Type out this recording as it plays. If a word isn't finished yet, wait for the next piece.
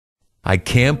I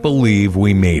can't believe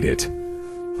we made it.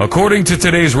 According to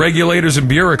today's regulators and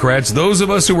bureaucrats, those of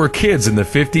us who were kids in the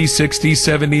 50s, 60s,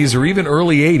 70s, or even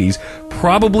early 80s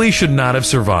probably should not have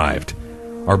survived.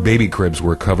 Our baby cribs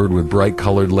were covered with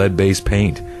bright-colored lead-based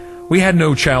paint. We had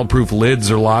no child-proof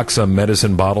lids or locks on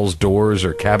medicine bottles, doors,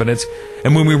 or cabinets,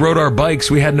 and when we rode our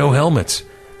bikes, we had no helmets.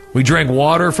 We drank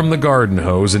water from the garden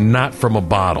hose and not from a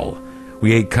bottle.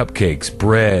 We ate cupcakes,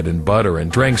 bread, and butter,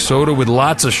 and drank soda with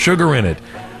lots of sugar in it.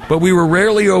 But we were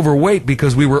rarely overweight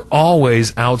because we were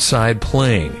always outside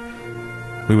playing.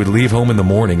 We would leave home in the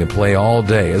morning and play all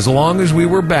day, as long as we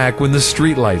were back when the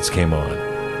street lights came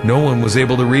on. No one was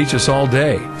able to reach us all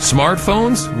day.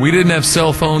 Smartphones? We didn't have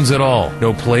cell phones at all.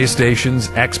 No PlayStations,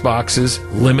 Xboxes,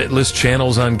 limitless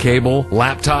channels on cable,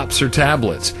 laptops, or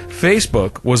tablets.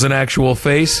 Facebook was an actual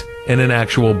face and an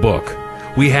actual book.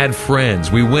 We had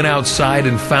friends. We went outside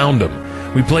and found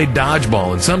them. We played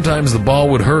dodgeball, and sometimes the ball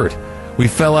would hurt. We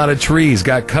fell out of trees,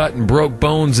 got cut, and broke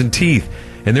bones and teeth.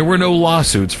 And there were no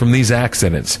lawsuits from these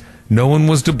accidents. No one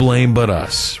was to blame but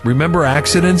us. Remember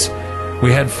accidents?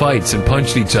 We had fights and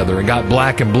punched each other and got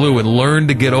black and blue and learned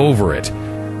to get over it.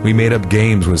 We made up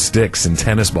games with sticks and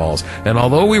tennis balls, and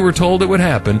although we were told it would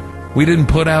happen, we didn't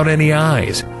put out any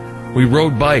eyes. We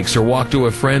rode bikes or walked to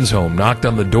a friend's home, knocked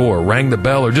on the door, rang the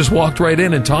bell, or just walked right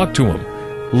in and talked to him.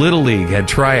 Little League had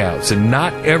tryouts, and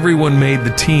not everyone made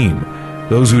the team.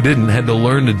 Those who didn't had to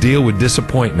learn to deal with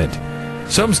disappointment.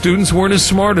 Some students weren't as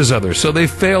smart as others, so they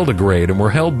failed a grade and were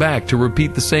held back to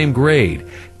repeat the same grade.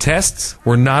 Tests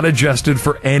were not adjusted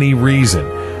for any reason.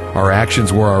 Our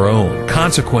actions were our own.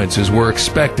 Consequences were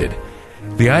expected.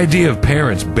 The idea of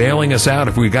parents bailing us out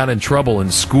if we got in trouble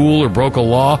in school or broke a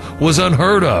law was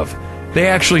unheard of. They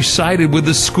actually sided with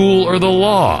the school or the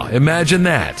law. Imagine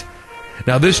that.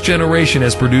 Now, this generation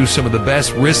has produced some of the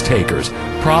best risk-takers,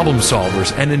 problem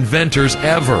solvers, and inventors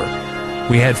ever.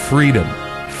 We had freedom,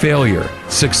 failure,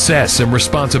 success, and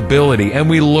responsibility, and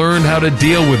we learned how to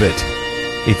deal with it.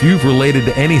 If you've related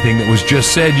to anything that was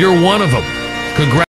just said, you're one of them. Congratulations.